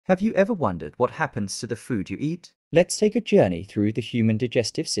Have you ever wondered what happens to the food you eat? Let's take a journey through the human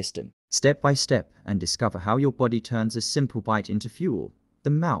digestive system, step by step, and discover how your body turns a simple bite into fuel. The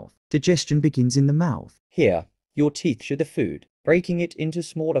mouth. Digestion begins in the mouth. Here, your teeth chew the food, breaking it into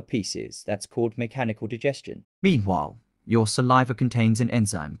smaller pieces. That's called mechanical digestion. Meanwhile, your saliva contains an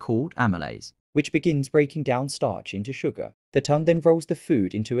enzyme called amylase, which begins breaking down starch into sugar. The tongue then rolls the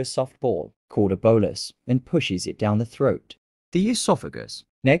food into a soft ball, called a bolus, and pushes it down the throat. The esophagus.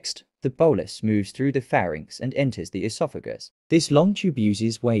 Next, the bolus moves through the pharynx and enters the esophagus. This long tube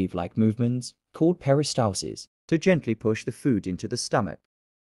uses wave-like movements, called peristalsis, to gently push the food into the stomach.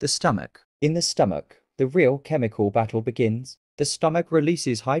 The stomach. In the stomach, the real chemical battle begins. The stomach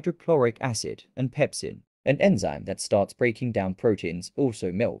releases hydrochloric acid and pepsin, an enzyme that starts breaking down proteins,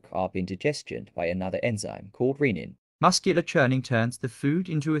 also milk, up into digestion by another enzyme called renin. Muscular churning turns the food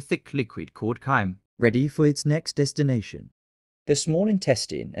into a thick liquid called chyme, ready for its next destination. The small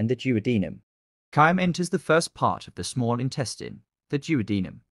intestine and the duodenum. Chyme enters the first part of the small intestine, the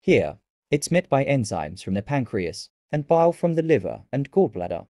duodenum. Here, it's met by enzymes from the pancreas and bile from the liver and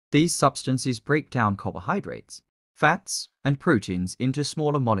gallbladder. These substances break down carbohydrates, fats, and proteins into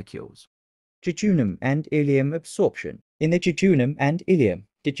smaller molecules. Jejunum and ileum absorption. In the jejunum and ileum,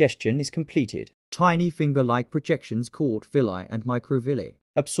 digestion is completed. Tiny finger-like projections called villi and microvilli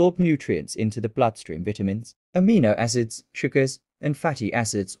absorb nutrients into the bloodstream. Vitamins, amino acids, sugars, and fatty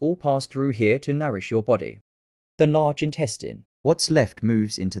acids all pass through here to nourish your body. The large intestine. What's left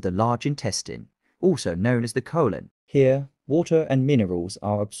moves into the large intestine, also known as the colon. Here, water and minerals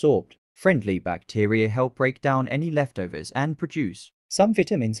are absorbed. Friendly bacteria help break down any leftovers and produce some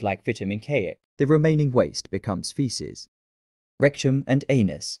vitamins like vitamin K. The remaining waste becomes feces. Rectum and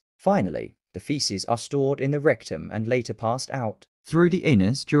anus. Finally, the feces are stored in the rectum and later passed out through the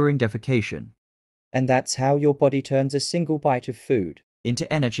anus during defecation. And that's how your body turns a single bite of food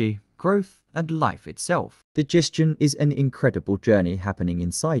into energy, growth, and life itself. Digestion is an incredible journey happening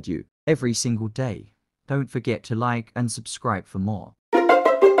inside you every single day. Don't forget to like and subscribe for more.